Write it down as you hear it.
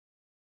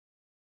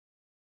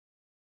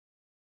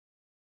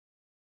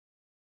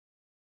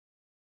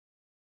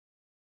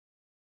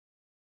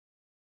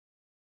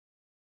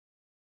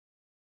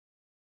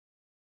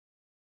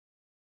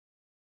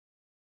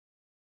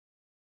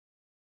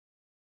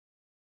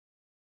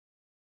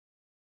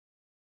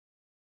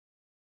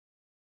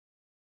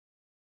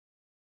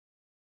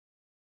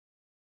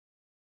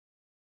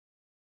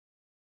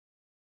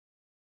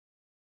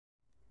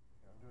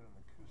doing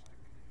an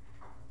acoustic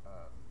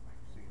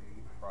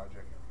CD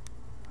project.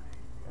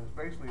 And it's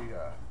basically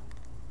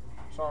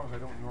songs I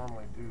don't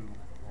normally do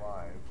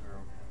live.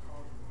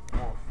 They're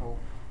more folk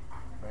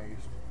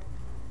based,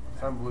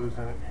 some blues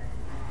in it,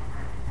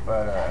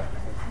 but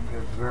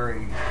it's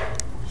very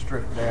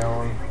stripped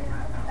down.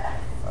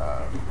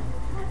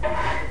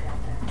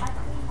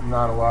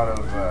 Not a lot of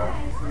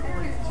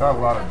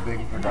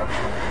big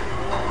production.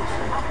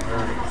 It's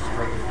very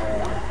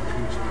straightforward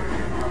acoustic.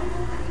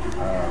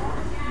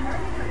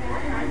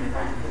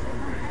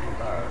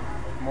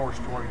 More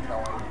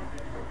storytelling,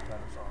 those kind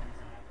of songs.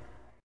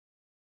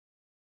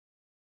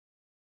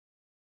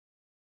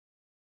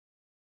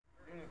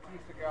 An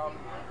acoustic album.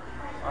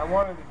 I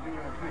wanted to do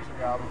an acoustic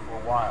album for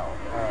a while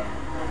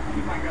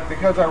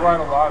because I write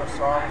a lot of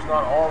songs.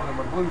 Not all of them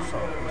are blues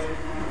songs.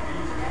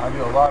 I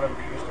do a lot of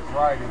acoustic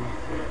writing,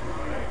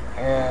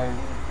 and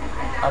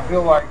I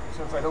feel like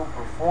since I don't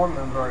perform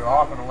them very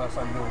often unless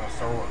I'm doing a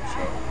solo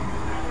show,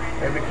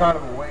 it'd be kind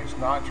of a waste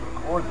not to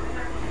record them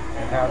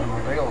and have them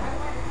available.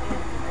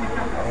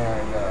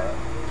 And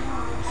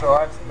so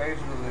that's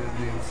basically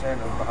the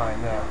incentive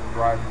behind that, the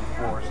driving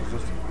force, is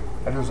just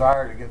a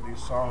desire to get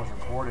these songs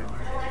recorded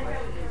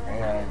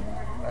and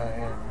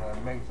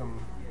make them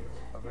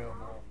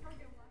available.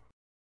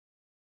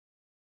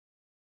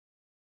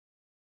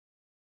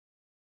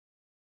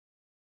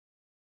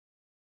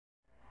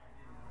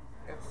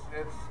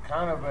 It's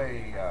kind of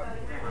a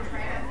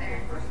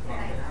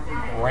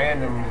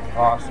random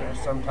process.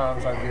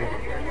 Sometimes I get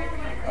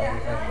a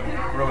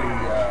really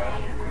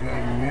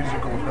good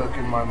musical hook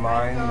in my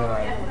mind, and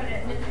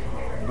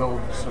I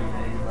build some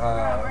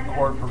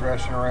chord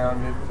progression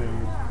around it,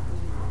 and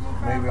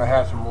maybe I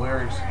have some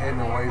lyrics hidden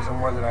away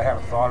somewhere that I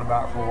haven't thought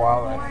about for a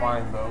while, and I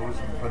find those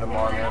and put them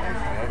on there and they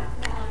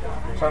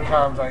fit.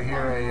 Sometimes I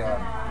hear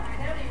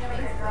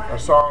a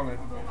song that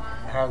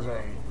has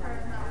a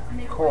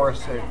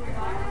chorus that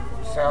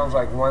sounds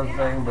like one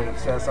thing but it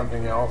says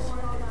something else,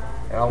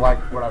 and I like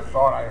what I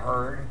thought I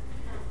heard,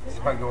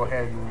 so I go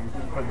ahead and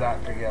put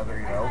that together,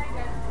 you know.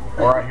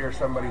 Or I hear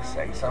somebody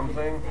say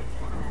something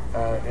in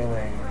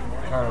a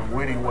kind of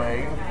witty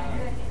way,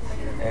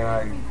 and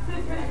I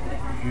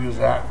use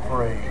that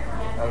for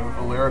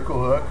a lyrical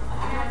hook.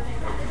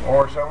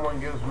 Or someone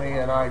gives me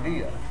an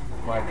idea,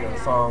 like a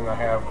song I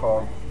have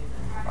called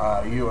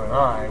You and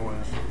I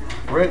was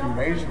written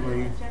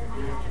basically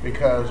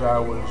because I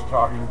was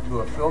talking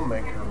to a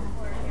filmmaker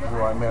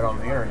who I met on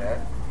the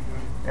internet,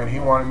 and he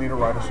wanted me to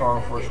write a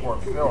song for a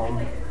short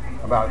film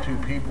about two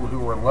people who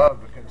were in love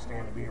but couldn't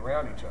stand to be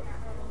around each other.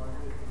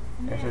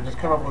 And so just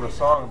come up with a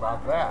song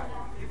about that.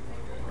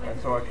 And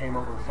so I came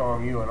up with the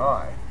song You and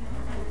I,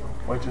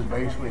 which is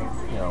basically,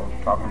 you know,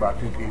 talking about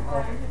two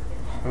people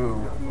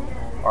who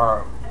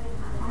are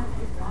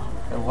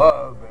in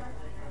love, but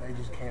they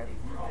just can't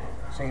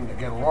seem to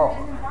get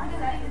along.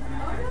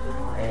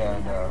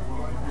 And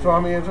so I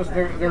mean, it's just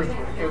it's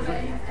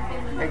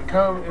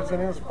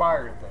an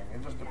inspired thing.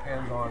 It just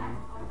depends on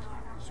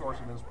the source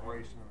of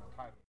inspiration and the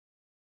type.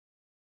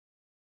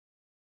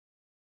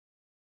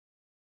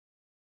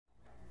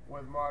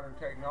 With modern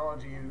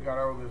technology, you've got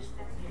all these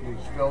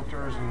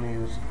filters and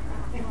these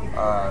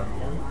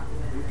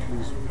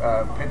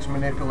pitch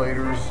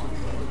manipulators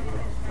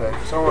that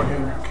someone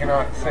who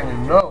cannot sing a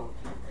note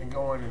can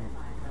go in and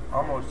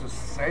almost just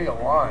say a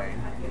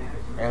line,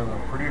 and the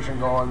producer can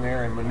go on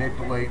there and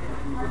manipulate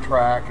the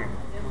track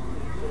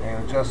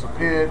and adjust the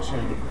pitch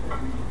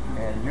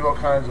and do all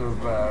kinds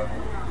of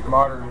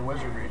modern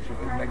wizardry to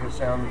it and make it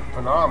sound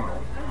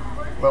phenomenal.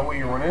 But what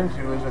you run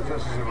into is that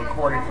this is a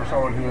recording for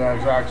someone who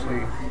has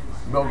actually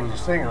billed as a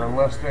singer.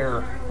 Unless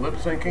they're lip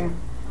syncing,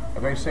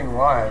 if they sing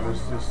live,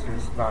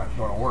 it's not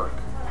going to work.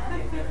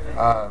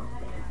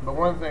 But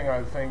one thing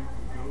I think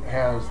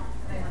has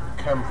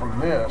come from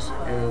this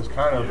is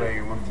kind of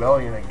a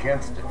rebellion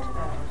against it.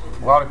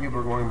 A lot of people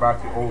are going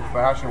back the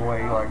old-fashioned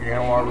way, like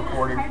analog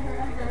recording,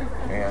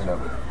 and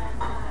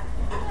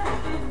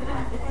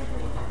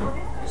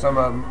some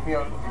of them, you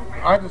know,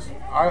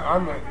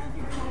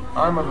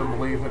 I'm of the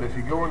belief that if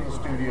you go in the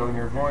studio and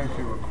you're going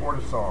to record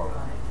a song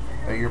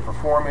that you're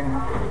performing,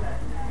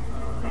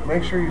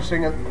 make sure you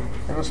sing it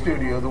in the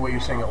studio the way you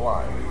sing it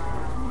live.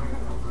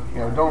 You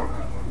know,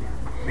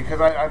 because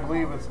I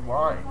believe it's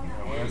lying.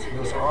 You know, it's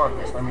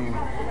dishonest. I mean,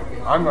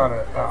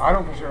 I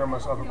don't consider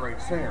myself a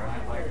great singer,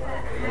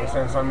 in the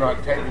sense I'm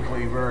not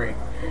technically very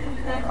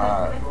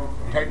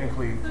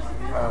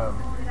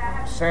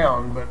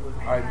sound, but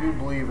I do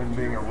believe in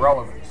being a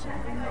relevant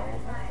singer, you know,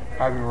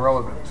 having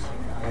relevance.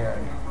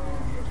 And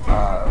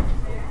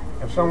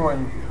if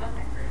someone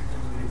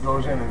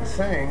goes in and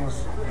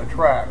sings a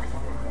track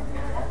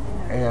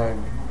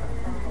and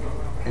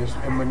is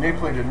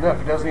manipulated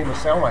enough, it doesn't even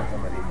sound like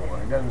them anymore.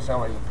 It doesn't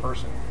sound like the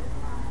person.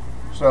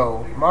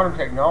 So modern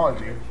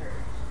technology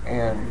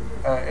and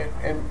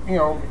you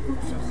know,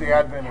 since the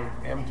advent of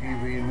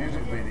MTV and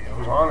music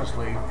videos,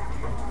 honestly,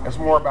 it's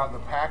more about the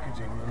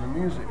packaging than the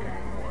music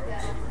anymore.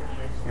 It's,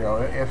 you know,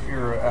 if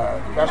you're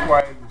that's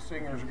why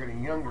singers are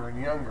getting younger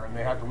and younger, and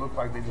they have to look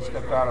like they just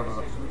stepped out of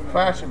a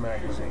fashion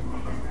magazine.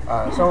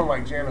 Someone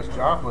like Janis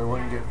Joplin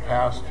wouldn't get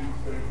past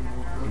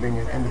being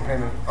an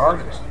independent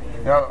artist.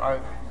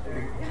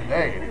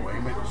 Today anyway,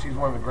 but she's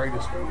one of the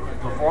greatest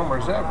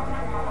performers ever.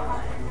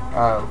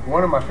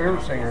 One of my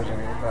favorite singers,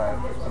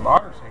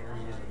 modern singers,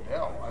 is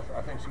Adele.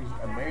 I think she's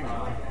amazing.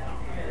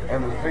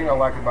 And the thing I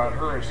like about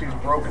her is she's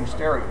broken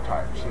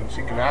stereotypes, and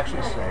she can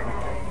actually sing.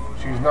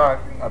 She's not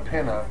a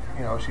pinup,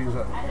 she's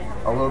a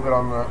little bit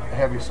on the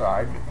heavy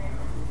side.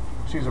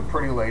 She's a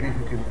pretty lady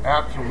who can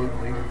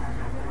absolutely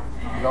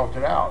belt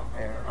it out,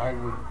 and I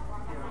would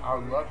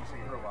love to see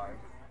her live.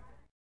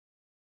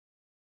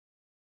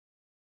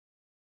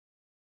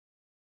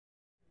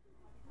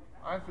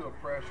 I feel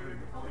pressured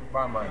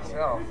by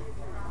myself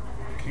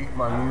to keep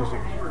my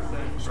music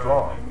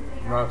strong,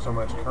 not so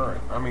much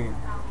current. I mean,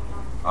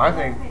 I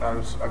think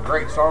a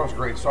great song is a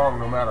great song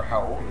no matter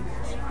how old it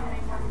is.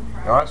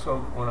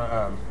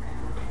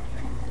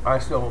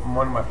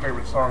 One of my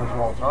favorite songs of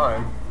all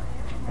time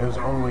is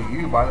 "Only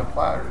You" by the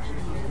Platters.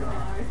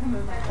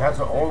 That's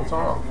an old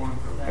song.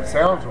 It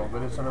sounds old,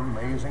 but it's an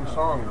amazing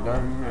song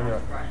done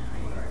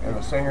and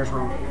the singers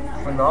were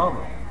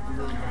phenomenal.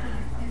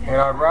 And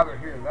I'd rather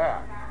hear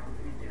that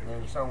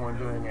than someone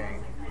doing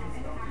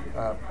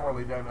a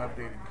poorly done,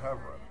 updated cover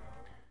of it.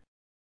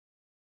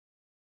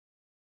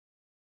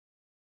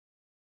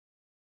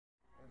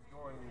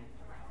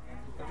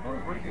 It's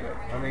going pretty good.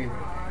 I mean,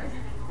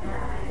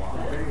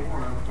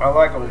 I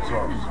like old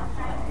songs.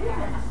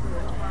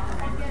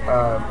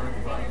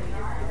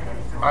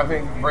 I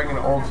think bringing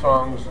old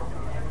songs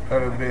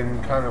that have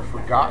been kind of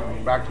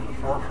forgotten back to the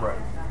forefront,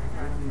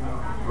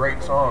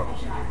 great songs,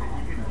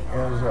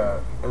 is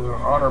an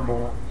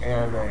honorable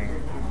and a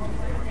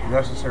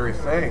necessary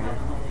thing.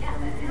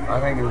 I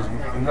think is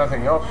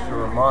nothing else to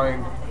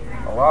remind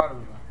a lot of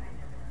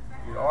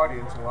the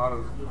audience, a lot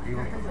of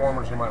even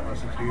performers who might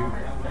listen to you,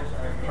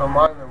 to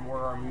remind them where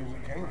our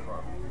music came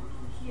from.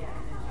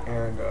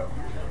 And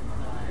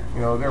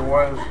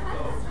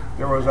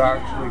there was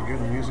actually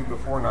good music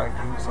before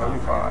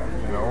 1975,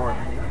 or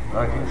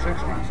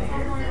 1960s.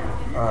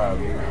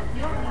 And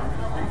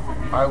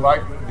I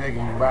like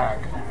digging back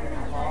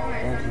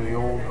into the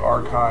old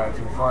archives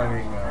and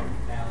finding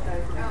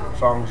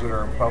songs that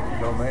are in public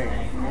domain,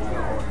 and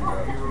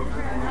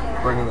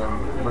bringing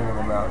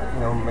them out.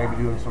 Maybe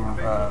doing some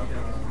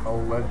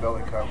old Lead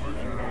Belly covers,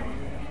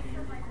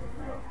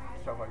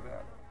 stuff like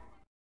that.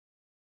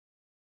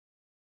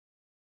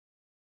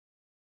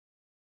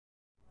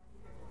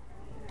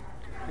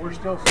 We're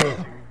still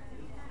searching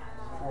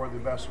for the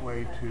best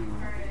way to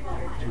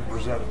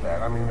present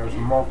that. I mean, there's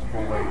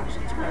multiple ways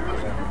it's been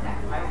presented.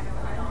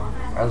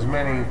 As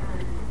many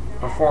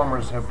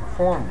performers have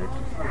performed it,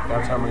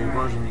 that's how many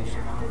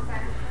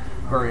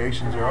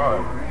variations there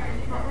are.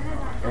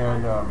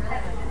 And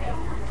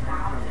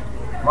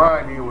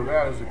my idea with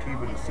that is to keep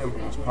it as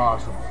simple as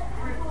possible.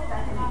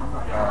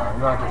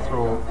 Not to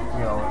throw,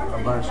 a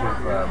bunch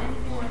of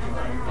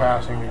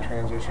passing and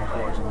transition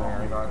chords in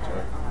there, not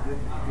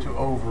to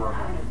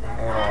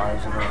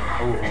over-analyze it or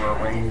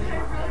over-arrange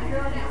it,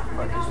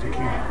 but just to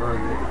keep it very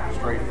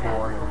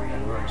straightforward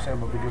and very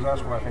simple, because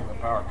that's where I think the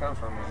power comes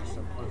from, is the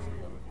simplicity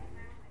of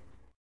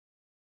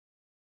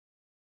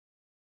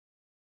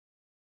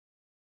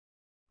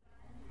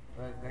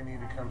it. They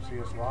need to come see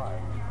us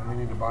live, and they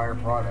need to buy our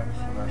products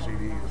and our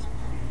CDs.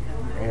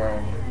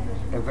 And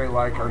if they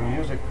like our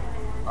music,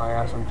 I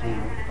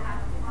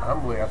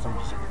humbly ask them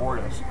to support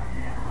us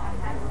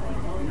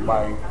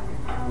by,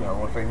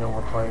 if they know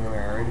we're playing in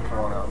their area, to come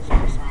on out and see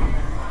us.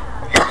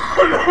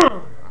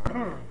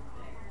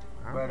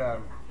 But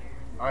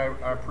I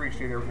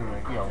appreciate everything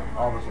that,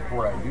 all the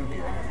support I do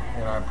get,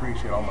 and I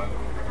appreciate all my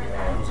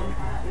fans.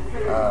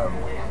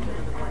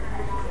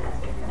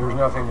 There's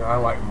nothing I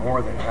like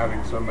more than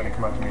having somebody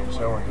come up to me and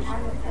show and just,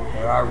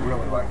 I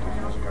really like this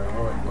music. I'm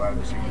really glad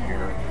to see you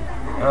here,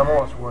 and I'm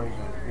always willing to,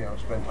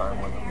 spend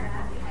time with them,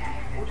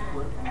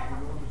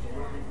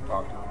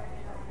 talk to them.